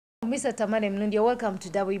Mr. Tamale Mirundi, you're welcome to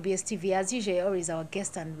WBS TV. As usual, Ori is our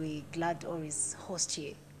guest and we're glad Ori is host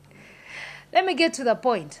here. Let me get to the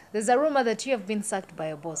point. There's a rumor that you have been sacked by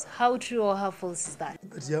your boss. How true or how false is that?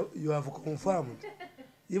 But you have confirmed.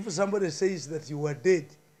 If somebody says that you are dead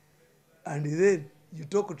and then you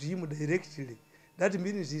talk to him directly, that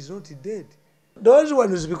means he's not dead. Those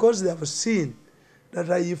ones, because they have seen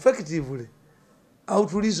that I effectively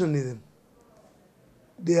out-reason them,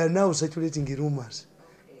 they are now circulating rumors.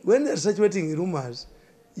 When they are circulating rumors,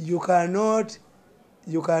 you cannot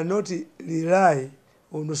rely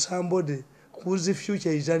on somebody whose future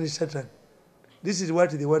is uncertain. This is what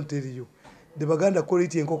they want to tell you. The Baganda call it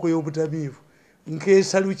enkoko y'obutamiivu.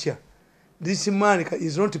 Nkesa lucha. This man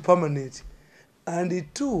is not permanent.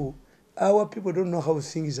 And two, our people don't know how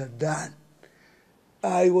things are done.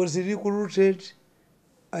 I was recruited.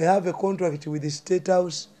 I have a contract with the State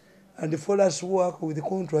House, and for us who work with the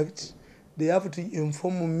contract, they have to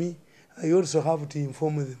inform me. I also have to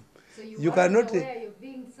inform them. So you cannot. Aware you're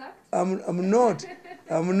being sacked? I'm not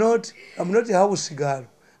a house girl.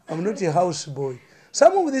 I'm not a house boy.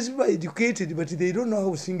 Some of these people are educated, but they don't know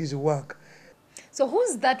how things work. So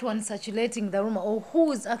who's that one circulating the rumor, or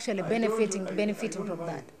who's actually benefiting from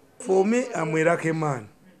that? For me, I'm a lucky man.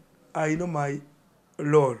 I know my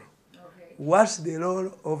role. Okay. What's the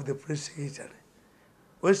role of the press secretary,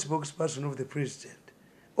 or spokesperson of the president,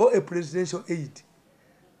 or a presidential aide?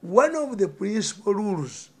 One of the principal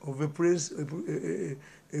rules of a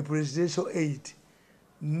presidential aide,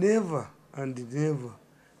 never and never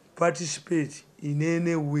participate in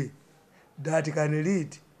any way that can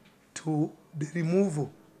lead to the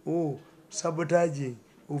removal or sabotaging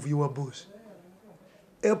of your boss.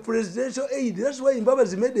 A presidential aide, that's why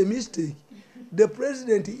Mbabazi made a mistake. The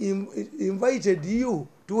president invited you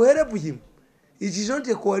to help him. It is not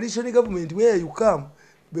a coalition government where you come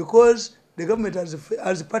because the government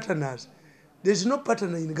has partners. There is no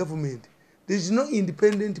partner in government. There is no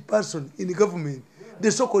independent person in the government.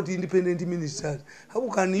 The so-called independent ministers. How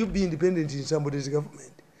can you be independent in somebody's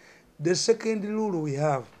government? The second rule we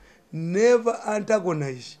have, never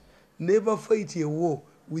antagonize, never fight a war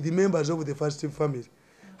with the members of the first family.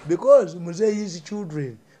 Because Muzeyi's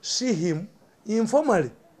children see him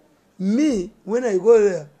informally. Me, when I go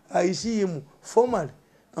there, I see him formally.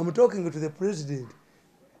 I'm talking to the president.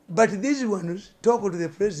 But these ones talk to the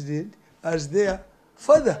president as their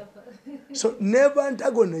father. So never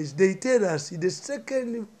antagonize. They tell us the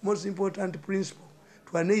second most important principle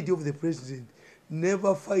to an aide of the president,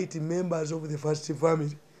 never fight members of the first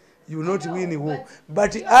family. You will not win a war.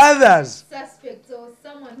 But others, suspects or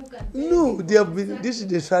someone who can. No, they have been. This is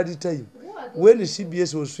the third time. When the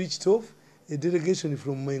CBS was switched off, a delegation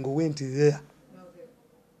from Mengo went there. Okay.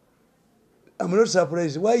 I'm not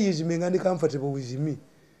surprised. Why is Mengani comfortable with me?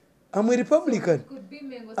 I'm a Republican.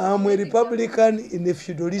 So I'm a Republican in a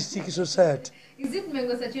feudalistic society. Is it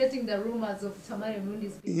Mengo saturating the rumors of Tamale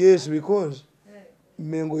Mirundi's? Yes, because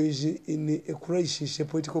Mengo is in a crisis, a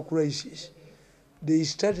political crisis. They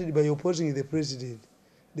started by opposing the president.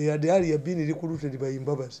 They had earlier been recruited by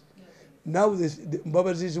Mbabazi. Now the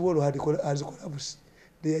Mbabazi's world has collapsed.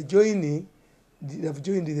 They are joining. They have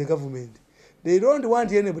joined the government. They don't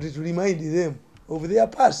want anybody to remind them of their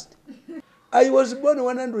past. I was born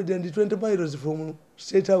 120 miles from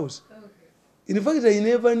State House. Okay. In fact, I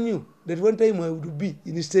never knew that one time I would be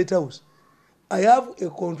in the State House. I have a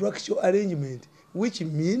contractual arrangement, which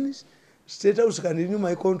means State House can renew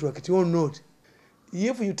my contract or not.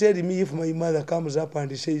 If you tell me if my mother comes up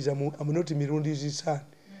and says I'm not Mirundi's son,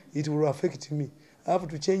 it will affect me. I have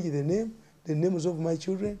to change the names of my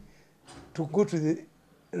children, to go to the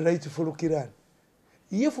rightful Kiran.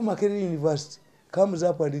 If Makerere University comes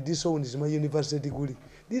up and disowns my university degree,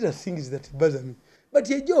 these are things that bother me. But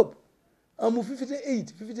your job, I'm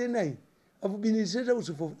 58, 59. I've been in State House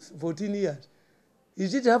for 14 years.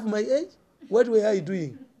 Is it half my age? What were I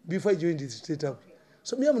doing before I joined the State House?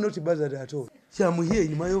 So me, I'm not bothered at all. See, I'm here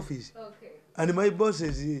in my office. Okay. And my boss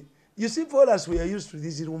is here. You see, for us, we are used to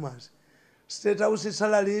these rumors. State House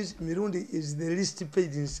salaries, Mirundi is the least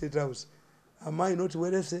paid in State House. Am I not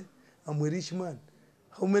wealthy? I'm a rich man.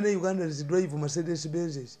 How many Ugandans drive Mercedes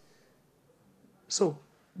Benzes? So,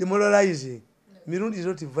 demoralizing. Mirundi is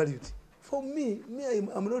not valued. For me,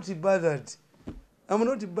 I'm not bothered. I'm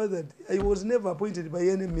not bothered. I was never appointed by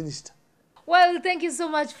any minister. Well, thank you so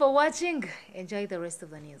much for watching. Enjoy the rest of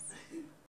the news.